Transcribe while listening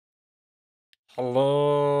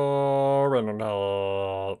Hello,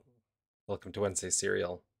 Internet. Welcome to Wednesday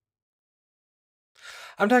Serial.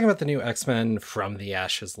 I'm talking about the new X-Men From the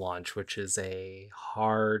Ashes launch, which is a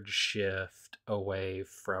hard shift away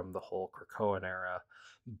from the whole Krakoan era,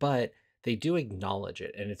 but they do acknowledge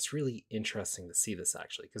it, and it's really interesting to see this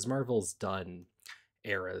actually, because Marvel's done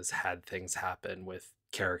eras, had things happen with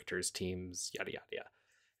characters, teams, yada yada yada.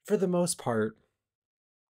 For the most part,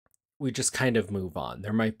 we just kind of move on.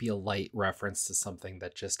 There might be a light reference to something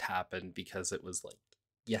that just happened because it was like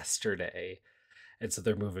yesterday, and so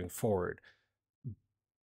they're moving forward.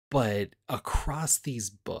 But across these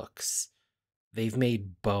books, they've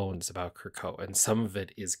made bones about Krakoa, and some of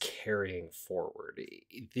it is carrying forward.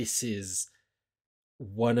 This is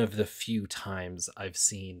one of the few times I've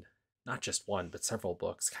seen not just one, but several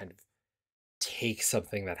books kind of take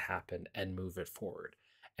something that happened and move it forward.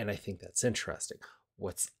 And I think that's interesting.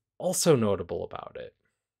 What's also notable about it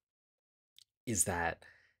is that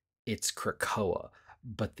it's Krakoa,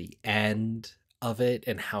 but the end of it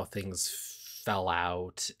and how things fell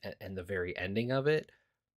out and the very ending of it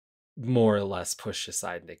more or less pushed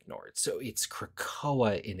aside and ignored. So it's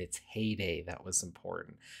Krakoa in its heyday that was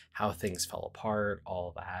important. How things fell apart,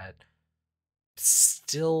 all that,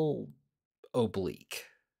 still oblique.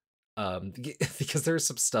 Because there's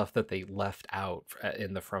some stuff that they left out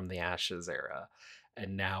in the From the Ashes era,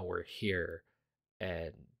 and now we're here,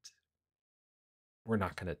 and we're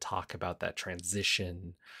not going to talk about that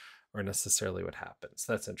transition or necessarily what happens.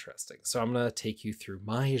 That's interesting. So I'm going to take you through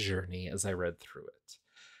my journey as I read through it.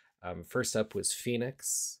 First up was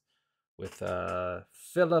Phoenix with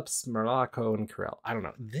Phillips, Morocco, and Carell. I don't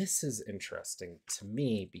know. This is interesting to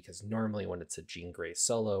me because normally when it's a Jean Grey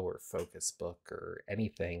solo or focus book or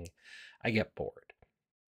anything, I get bored.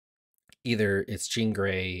 Either it's Jean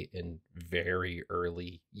Grey in very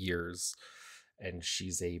early years and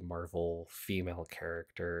she's a Marvel female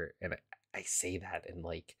character, and I say that in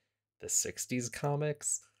like the 60s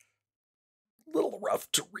comics, little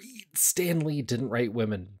rough to read. Stan Lee didn't write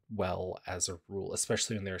women well as a rule,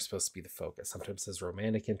 especially when they were supposed to be the focus. Sometimes his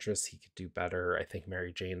romantic interests he could do better. I think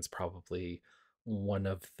Mary Jane's probably one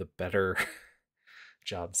of the better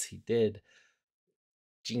jobs he did.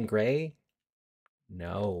 Jean Grey,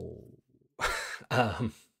 no.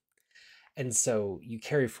 um, and so you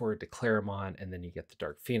carry forward to Claremont, and then you get the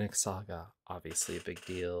Dark Phoenix saga, obviously a big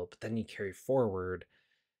deal. But then you carry forward,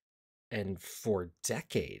 and for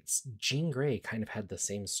decades, Jean Grey kind of had the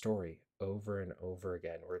same story over and over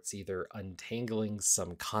again, where it's either untangling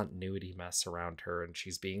some continuity mess around her and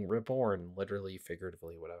she's being reborn, literally,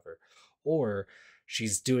 figuratively, whatever, or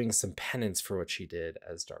she's doing some penance for what she did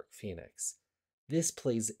as Dark Phoenix. This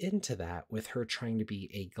plays into that with her trying to be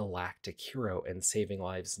a galactic hero and saving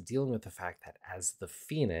lives and dealing with the fact that as the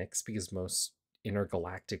Phoenix, because most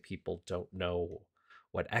intergalactic people don't know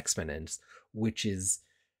what X-Men is, which is,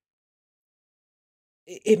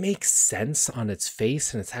 it makes sense on its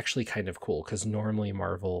face, and it's actually kind of cool because normally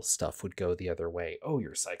Marvel stuff would go the other way. Oh,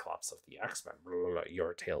 you're Cyclops of the X-Men, blah, blah, blah.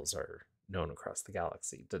 Your tales are known across the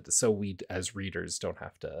galaxy, so we as readers don't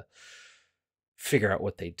have to figure out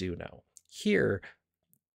what they do know. Here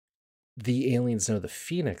the aliens know the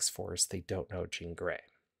Phoenix Force, they don't know Jean Grey,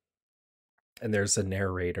 and there's a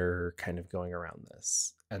narrator kind of going around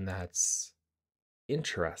this, and that's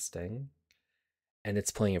interesting, and it's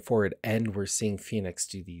playing it forward, and we're seeing Phoenix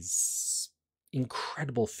do these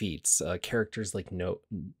incredible feats. Characters like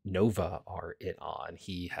Nova are in on.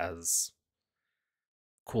 He has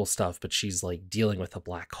cool stuff, but she's like dealing with a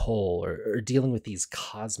black hole, or dealing with these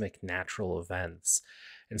cosmic natural events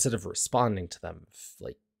instead of responding to them,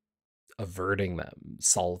 like averting them,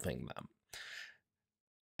 solving them.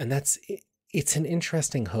 And that's it. It's an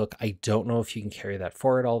interesting hook. I don't know if you can carry that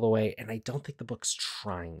forward all the way, and I don't think the book's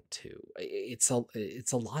trying to. It's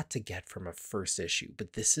a lot to get from a first issue,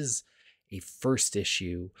 but this is a first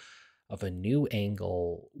issue of a new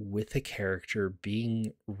angle with a character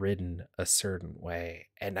being written a certain way,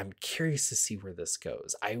 and I'm curious to see where this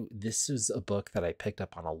goes. This is a book that I picked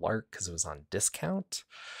up on a lark because it was on discount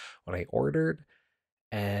when I ordered,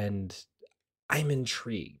 and I'm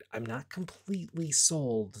intrigued. I'm not completely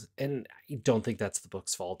sold, and I don't think that's the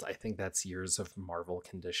book's fault. I think that's years of Marvel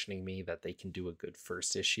conditioning me that they can do a good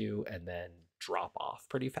first issue and then drop off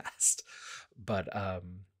pretty fast. But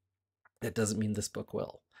that doesn't mean this book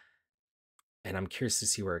will. And I'm curious to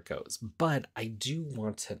see where it goes. But I do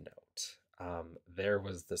want to note there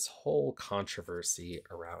was this whole controversy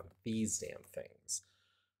around these damn things,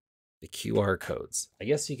 the QR codes. I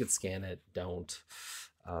guess you could scan it, don't.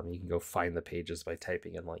 You can go find the pages by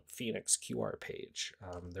typing in like Phoenix QR page.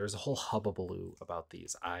 There's a whole hubbubaloo about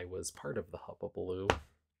these. I was part of the hubbubaloo.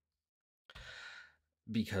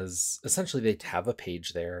 because essentially they'd have a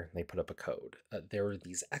page there and they put up a code. There were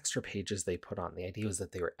these extra pages they put on. The idea was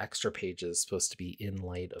that they were extra pages supposed to be in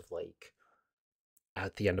light of, like,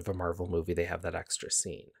 at the end of a Marvel movie, they have that extra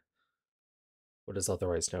scene. What is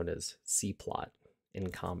otherwise known as C plot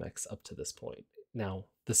in comics up to this point. Now,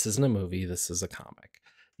 this isn't a movie, this is a comic.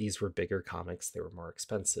 These were bigger comics, they were more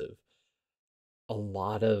expensive. A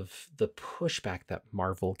lot of the pushback that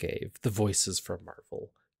Marvel gave, the voices from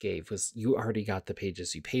Marvel gave, was you already got the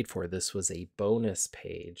pages you paid for. This was a bonus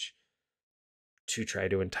page to try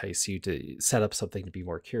to entice you to set up something to be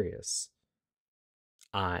more curious.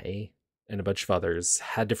 I and a bunch of others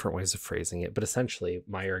had different ways of phrasing it, but essentially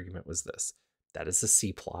my argument was this: that is a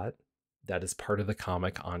C plot, that is part of the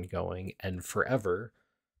comic ongoing, and forever,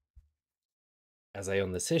 as I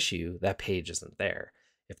own this issue, that page isn't there.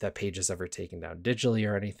 If that page is ever taken down digitally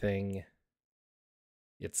or anything,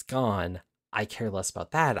 it's gone. I care less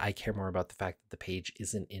about that. I care more about the fact that the page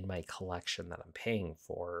isn't in my collection that I'm paying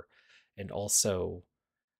for. And also,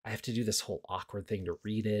 I have to do this whole awkward thing to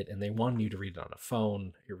read it, and they wanted you to read it on a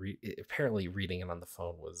phone. Apparently, reading it on the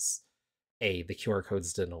phone was A, the QR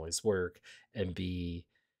codes didn't always work, and B,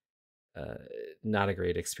 uh, not a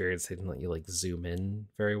great experience. They didn't let you, like, zoom in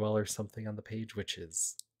very well or something on the page, which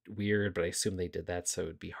is weird, but I assume they did that so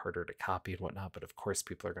it'd be harder to copy and whatnot. But of course,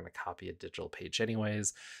 people are going to copy a digital page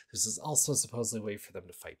anyways. This is also supposedly a way for them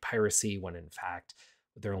to fight piracy, when in fact,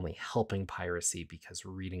 they're only helping piracy because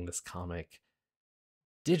reading this comic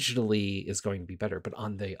digitally is going to be better. But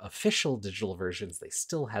on the official digital versions, they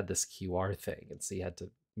still had this QR thing, and so you had to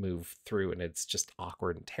move through, and it's just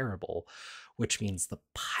awkward and terrible, which means the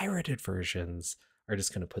pirated versions are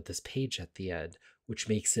just going to put this page at the end, which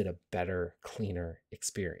makes it a better, cleaner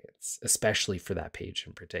experience, especially for that page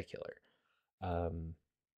in particular. um,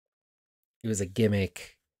 it was a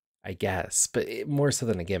gimmick, I guess, but more so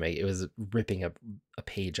than a gimmick, it was ripping a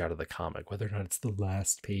page out of the comic, whether or not it's the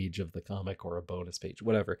last page of the comic or a bonus page,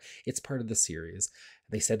 whatever. It's part of the series.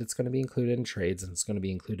 They said it's going to be included in trades and it's going to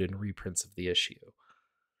be included in reprints of the issue.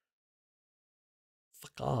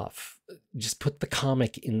 Fuck off. Just put the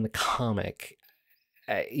comic in the comic.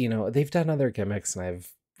 They've done other gimmicks and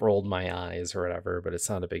I've rolled my eyes or whatever, but it's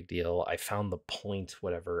not a big deal. I found the point,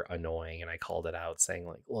 whatever, annoying, and I called it out saying,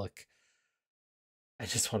 like, look, I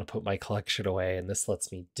just want to put my collection away and this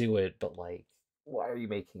lets me do it, but, like, why are you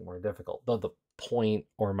making it more difficult? Though the point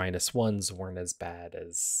or minus ones weren't as bad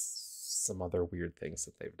as some other weird things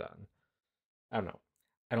that they've done. I don't know.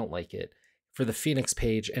 I don't like it. For the Phoenix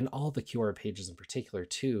page and all the QR pages in particular,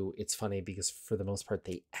 too, it's funny because for the most part,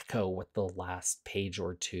 they echo what the last page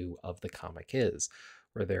or two of the comic is,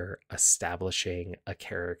 where they're establishing a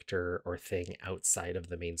character or thing outside of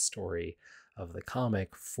the main story of the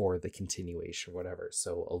comic for the continuation, whatever.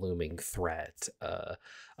 So a looming threat, a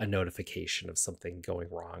notification of something going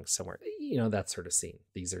wrong somewhere, that sort of scene.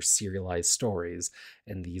 These are serialized stories,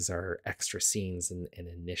 and these are extra scenes and an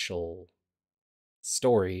initial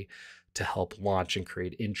story to help launch and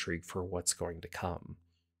create intrigue for what's going to come.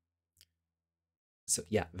 So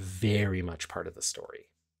yeah, very much part of the story.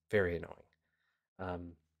 Very annoying.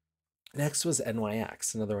 Um, Next was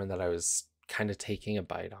NYX, another one that I was kind of taking a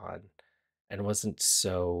bite on and wasn't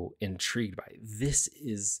so intrigued by. This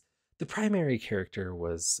is the primary character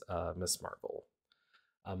was Miss Marvel.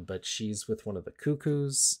 But she's with one of the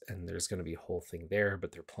Cuckoos, and there's going to be a whole thing there,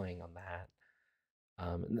 but they're playing on that.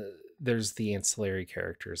 There's the ancillary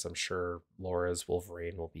characters. I'm sure Laura's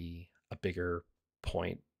Wolverine will be a bigger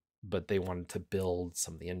point, but they wanted to build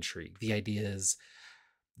some of the intrigue. The idea is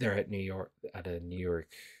they're at a New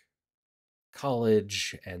York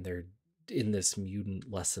college, and they're in this mutant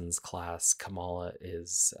lessons class. Kamala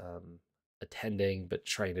is attending, but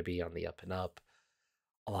trying to be on the up and up.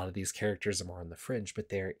 A lot of these characters are more on the fringe, but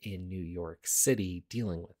they're in New York City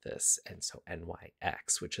dealing with this. And so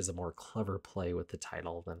NYX, which is a more clever play with the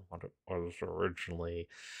title than what it was originally.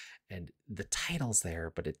 And the title's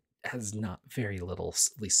there, but it has not very little,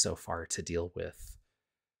 at least so far, to deal with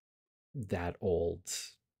that old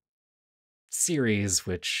series,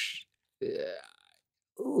 which,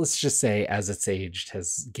 let's just say, as it's aged,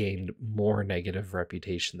 has gained more negative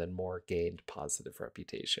reputation than more gained positive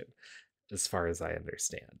reputation, as far as I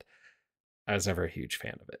understand. I was never a huge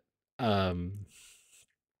fan of it.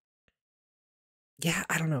 Yeah,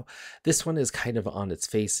 I don't know. This one is kind of on its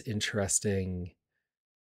face interesting.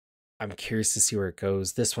 I'm curious to see where it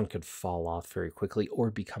goes. This one could fall off very quickly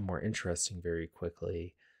or become more interesting very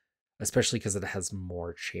quickly, especially because it has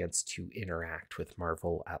more chance to interact with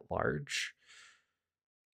Marvel at large.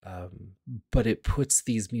 But it puts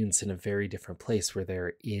these mutants in a very different place where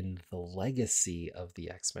they're in the legacy of the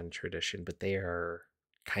X-Men tradition, but they are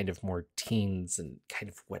kind of more teens and kind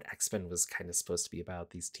of what X-Men was kind of supposed to be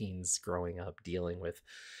about, these teens growing up dealing with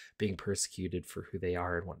being persecuted for who they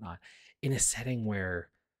are and whatnot, in a setting where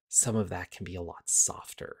some of that can be a lot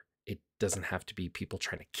softer. It doesn't have to be people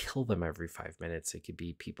trying to kill them every 5 minutes. It could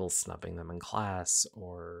be people snubbing them in class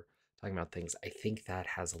or talking about things. I think that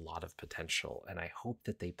has a lot of potential, and I hope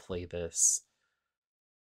that they play this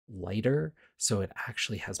lighter so it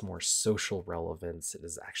actually has more social relevance. It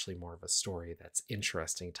is actually more of a story that's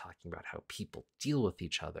interesting, talking about how people deal with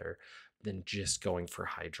each other, than just going for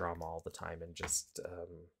high drama all the time and just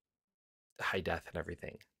high death and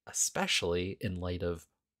everything. Especially in light of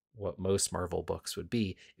what most Marvel books would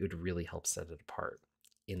be, it would really help set it apart.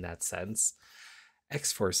 In that sense,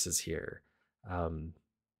 X Force is here. um,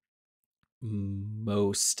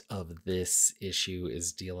 Most of this issue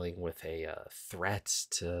is dealing with a threat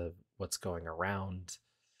to what's going around,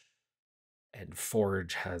 and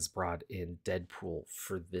Forge has brought in Deadpool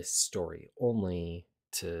for this story only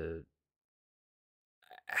to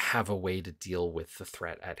have a way to deal with the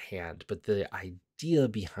threat at hand. But the idea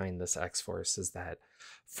behind this X Force is that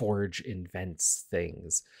Forge invents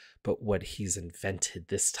things, but what he's invented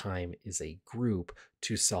this time is a group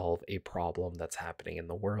to solve a problem that's happening in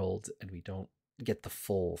the world, and we don't get the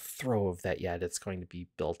full throw of that yet. It's going to be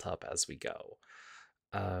built up as we go.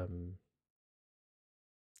 Um,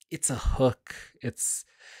 it's a hook.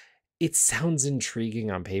 It sounds intriguing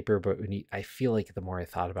on paper, but I feel like the more I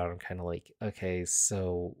thought about it, I'm kind of like, okay,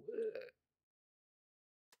 so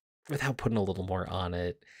without putting a little more on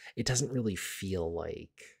it, it doesn't really feel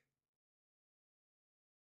like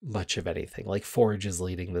much of anything. Like Forge is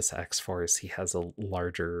leading this X Force. He has a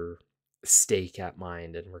larger stake at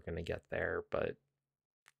mind, and we're gonna get there, but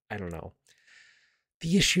I don't know.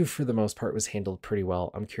 The issue for the most part was handled pretty well.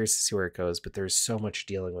 I'm curious to see where it goes, but there's so much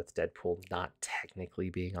dealing with Deadpool not technically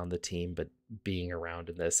being on the team, but being around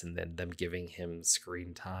in this, and then them giving him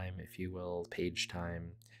screen time, if you will, page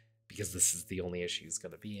time, because this is the only issue he's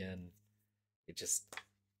going to be in. It just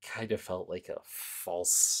kind of felt like a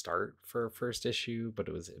false start for a first issue, but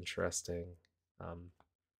it was interesting. Um,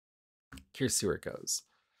 Curious to see where it goes.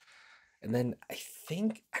 And then I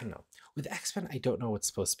don't know, with X-Men, I don't know what's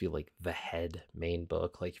supposed to be like the head main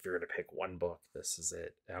book. Like if you're going to pick one book, this is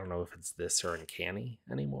it. I don't know if it's this or Uncanny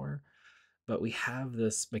anymore. But we have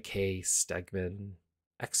this McKay Stegman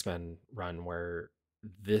X-Men run where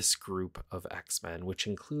this group of X-Men, which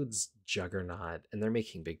includes Juggernaut, and they're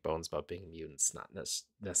making big bones about being mutants, not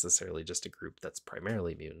necessarily just a group that's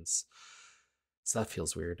primarily mutants. So that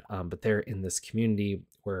feels weird. But they're in this community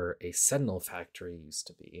where a Sentinel factory used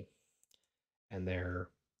to be, and they're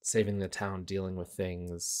saving the town, dealing with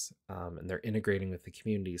things, and they're integrating with the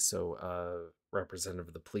community. So a representative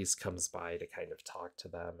of the police comes by to kind of talk to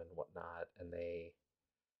them and whatnot, and they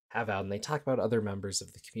have out and they talk about other members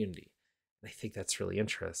of the community. And I think that's really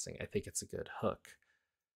interesting. I think it's a good hook.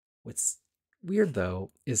 What's weird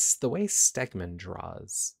though is the way Stegman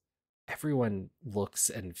draws. Everyone looks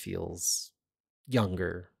and feels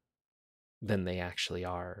younger than they actually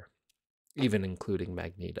are, even including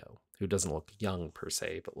Magneto, who doesn't look young per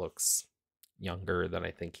se, but looks younger than I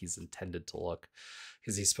think he's intended to look,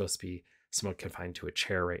 because he's supposed to be somewhat confined to a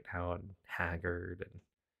chair right now and haggard, and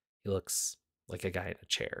he looks like a guy in a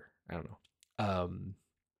chair. I don't know.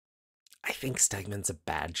 I think Stegman's a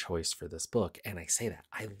bad choice for this book, and I say that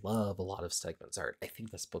I love a lot of Stegman's art. I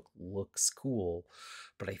think this book looks cool,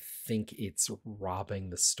 but I think it's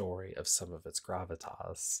robbing the story of some of its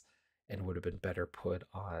gravitas, and would have been better put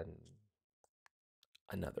on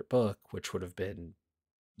another book, which would have been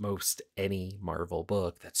most any Marvel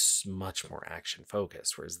book that's much more action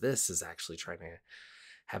focused, whereas this is actually trying to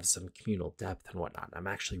have some communal depth and whatnot. I'm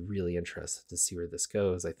actually really interested to see where this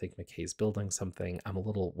goes. I think McKay's building something. I'm a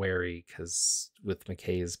little wary because with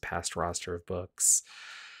McKay's past roster of books,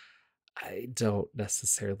 I don't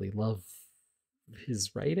necessarily love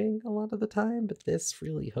his writing a lot of the time, but this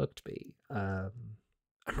really hooked me. I'm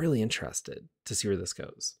really interested to see where this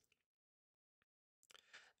goes.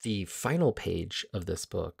 The final page of this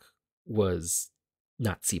book was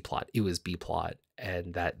not C plot, it was B plot,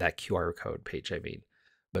 and that QR code page, I mean,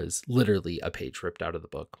 was literally a page ripped out of the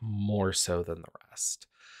book, more so than the rest.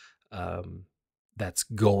 Um, that's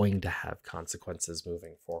going to have consequences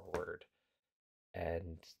moving forward,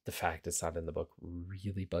 and the fact it's not in the book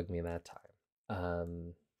really bugged me that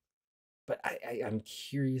time. But I'm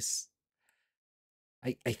curious.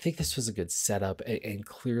 I think this was a good setup, and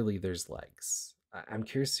clearly there's legs. I'm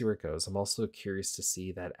curious to see where it goes. I'm also curious to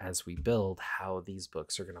see that as we build, how these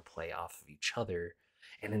books are going to play off of each other.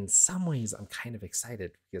 And in some ways, I'm kind of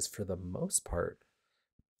excited because for the most part,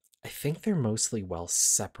 I think they're mostly well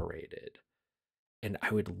separated. And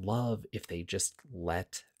I would love if they just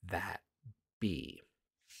let that be.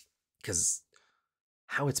 Because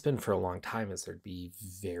how it's been for a long time is there'd be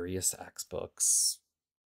various X books,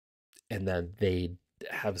 and then they'd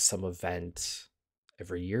have some event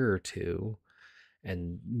every year or two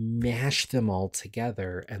and mash them all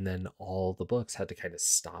together, and then all the books had to kind of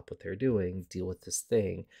stop what they're doing, deal with this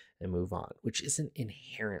thing, and move on, which isn't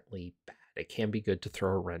inherently bad. It can be good to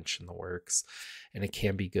throw a wrench in the works, and it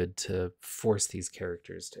can be good to force these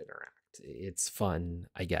characters to interact. It's fun,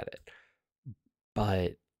 I get it.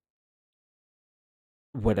 But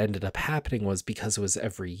what ended up happening was, because it was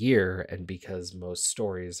every year and because most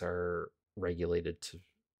stories are regulated to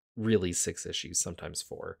really 6 issues, sometimes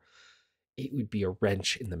 4, it would be a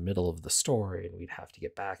wrench in the middle of the story and we'd have to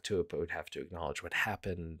get back to it, but we'd have to acknowledge what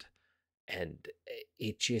happened. And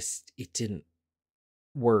it didn't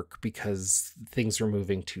work because things were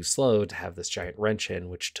moving too slow to have this giant wrench in,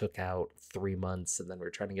 which took out 3 months. And then we're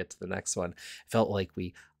trying to get to the next one. It felt like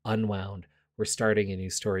we unwound, we're starting a new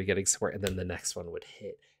story, getting somewhere, and then the next one would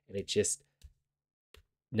hit. And it just,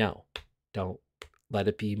 no, don't let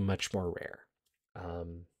it be much more rare.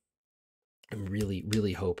 I'm really,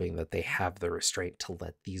 really hoping that they have the restraint to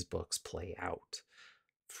let these books play out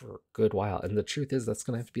for a good while. And the truth is, that's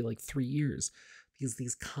going to have to be like 3 years because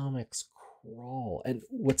these comics crawl. And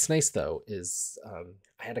what's nice, though, is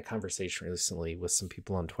I had a conversation recently with some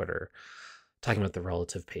people on Twitter talking about the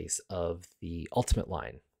relative pace of the Ultimate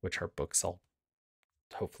line, which are books I'll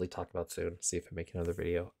hopefully talk about soon, see if I make another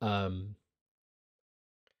video.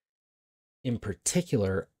 In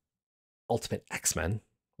particular, Ultimate X-Men,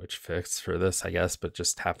 which fits for this, I guess, but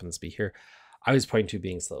just happens to be here. I was pointing to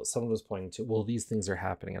being slow. Someone was pointing to, well, these things are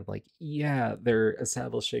happening. I'm like, yeah, they're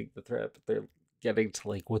establishing the threat, but they're getting to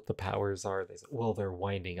like what the powers are. They say, well, they're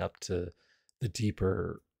winding up to the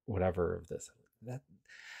deeper whatever of this.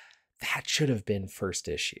 That should have been first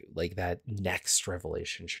issue. Like that next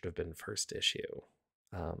revelation should have been first issue.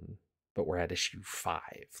 But we're at issue 5.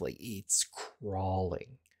 Like it's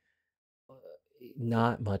crawling.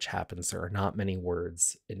 Not much happens. There are not many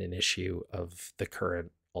words in an issue of the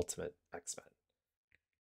current Ultimate X-Men.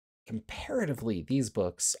 Comparatively, these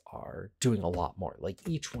books are doing a lot more. Like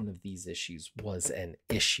each one of these issues was an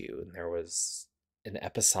issue, and there was an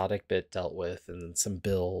episodic bit dealt with, and some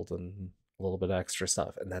build, and a little bit of extra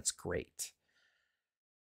stuff, and that's great.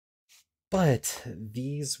 But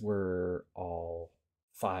these were all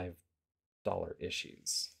 $5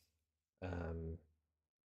 issues.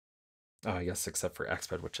 Oh, I guess except for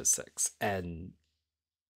X-Men, which is 6. And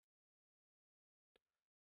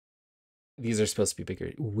these are supposed to be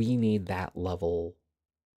bigger. We need that level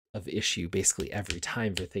of issue basically every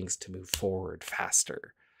time for things to move forward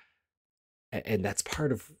faster. And that's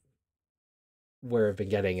part of where I've been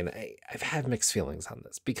getting, and I've had mixed feelings on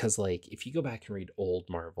this because, like, if you go back and read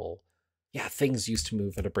old Marvel, yeah, things used to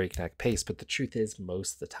move at a breakneck pace, but the truth is,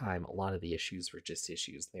 most of the time, a lot of the issues were just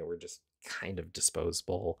issues. They were just kind of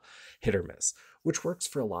disposable, hit or miss, which works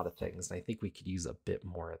for a lot of things. And I think we could use a bit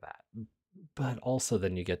more of that. But also,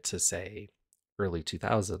 then you get to say early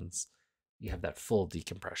 2000s, you have that full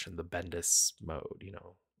decompression, the Bendis mode,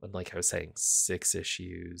 and like I was saying, 6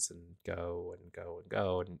 issues and go and go and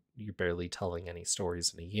go, and you're barely telling any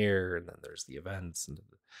stories in a year, and then there's the events, and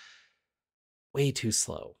way too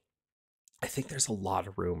slow. I think there's a lot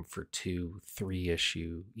of room for 2-3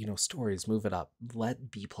 issue, stories. Move it up. Let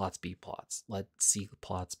B plots be plots. Let C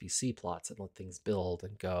plots be C plots, and let things build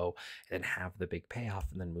and go, and have the big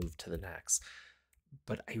payoff, and then move to the next.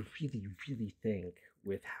 But I really, really think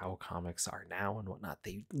with how comics are now and whatnot,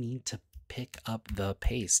 they need to pick up the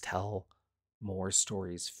pace, tell more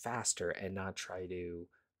stories faster, and not try to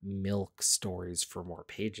milk stories for more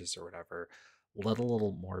pages or whatever. Let a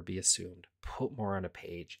little more be assumed, put more on a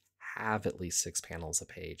page, have at least 6 panels a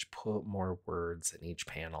page, put more words in each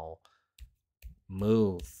panel,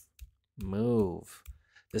 move.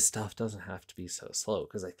 This stuff doesn't have to be so slow,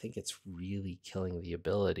 because I think it's really killing the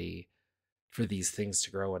ability for these things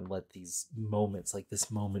to grow and let these moments, like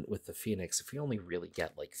this moment with the Phoenix, if we only really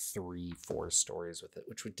get like 3-4 stories with it,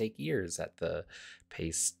 which would take years at the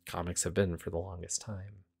pace comics have been for the longest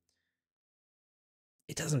time,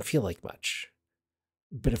 it doesn't feel like much.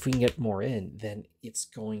 But if we can get more in, then it's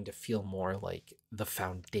going to feel more like the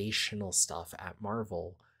foundational stuff at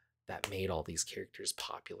Marvel that made all these characters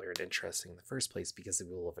popular and interesting in the first place, because it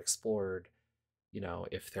will have explored,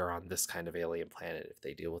 if they're on this kind of alien planet, if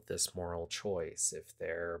they deal with this moral choice, if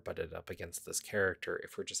they're butted up against this character,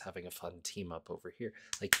 if we're just having a fun team up over here,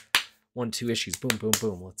 like 1-2 issues, boom, boom,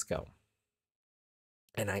 boom, let's go.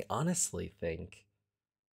 And I honestly think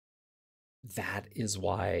that is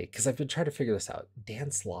why, because I've been trying to figure this out.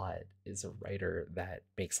 Dan Slott is a writer that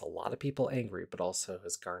makes a lot of people angry, but also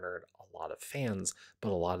has garnered a lot of fans.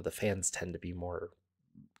 But a lot of the fans tend to be more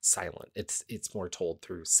silent. It's more told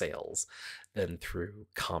through sales than through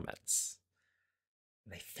comments.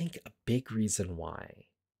 And I think a big reason why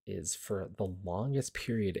is for the longest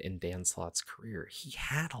period in Dan Slott's career, he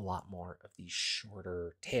had a lot more of these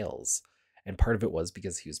shorter tales. And part of it was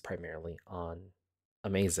because he was primarily on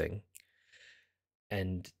Amazing,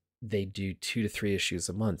 and they do 2 to 3 issues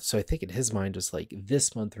a month. So I think in his mind was like,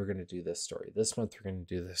 this month we're going to do this story. This month we're going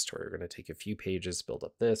to do this story. We're going to take a few pages to build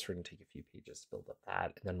up this. We're going to take a few pages to build up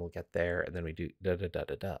that. And then we'll get there. And then we do da da da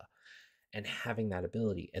da da. And having that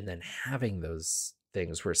ability and then having those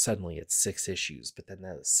things where suddenly it's 6 issues, but then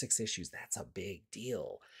those 6 issues, that's a big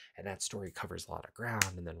deal. And that story covers a lot of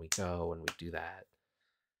ground. And then we go and we do that.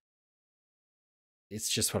 It's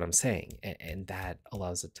just what I'm saying. And that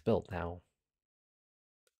allows it to build. Now,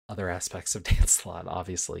 other aspects of Dan Slott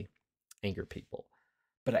obviously anger people.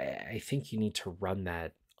 But I think you need to run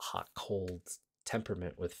that hot, cold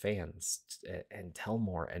temperament with fans and tell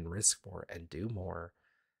more and risk more and do more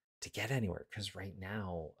to get anywhere. Because right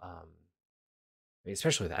now,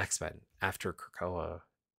 especially with X-Men, after Krakoa,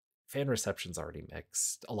 fan reception's already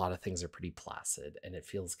mixed. A lot of things are pretty placid, and it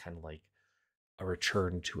feels kind of like a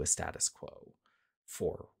return to a status quo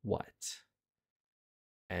for what?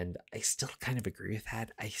 And I still kind of agree with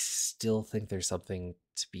that. I still think there's something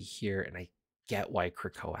to be here, and I get why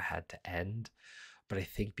Krakoa had to end, but I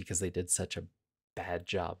think because they did such a bad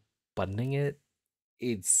job buttoning it,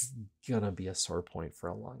 it's gonna be a sore point for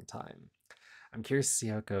a long time. I'm curious to see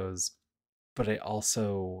how it goes, but I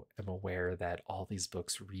also am aware that all these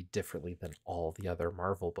books read differently than all the other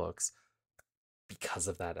Marvel books because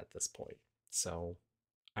of that at this point. So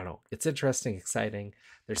I don't know. It's interesting, exciting.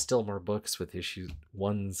 There's still more books with issue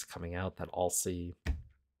ones coming out that I'll see.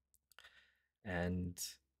 And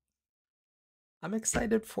I'm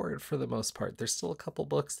excited for it for the most part. There's still a couple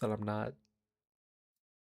books that I'm not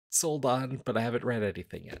sold on, but I haven't read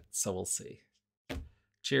anything yet. So we'll see.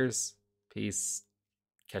 Cheers. Peace.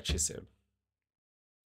 Catch you soon.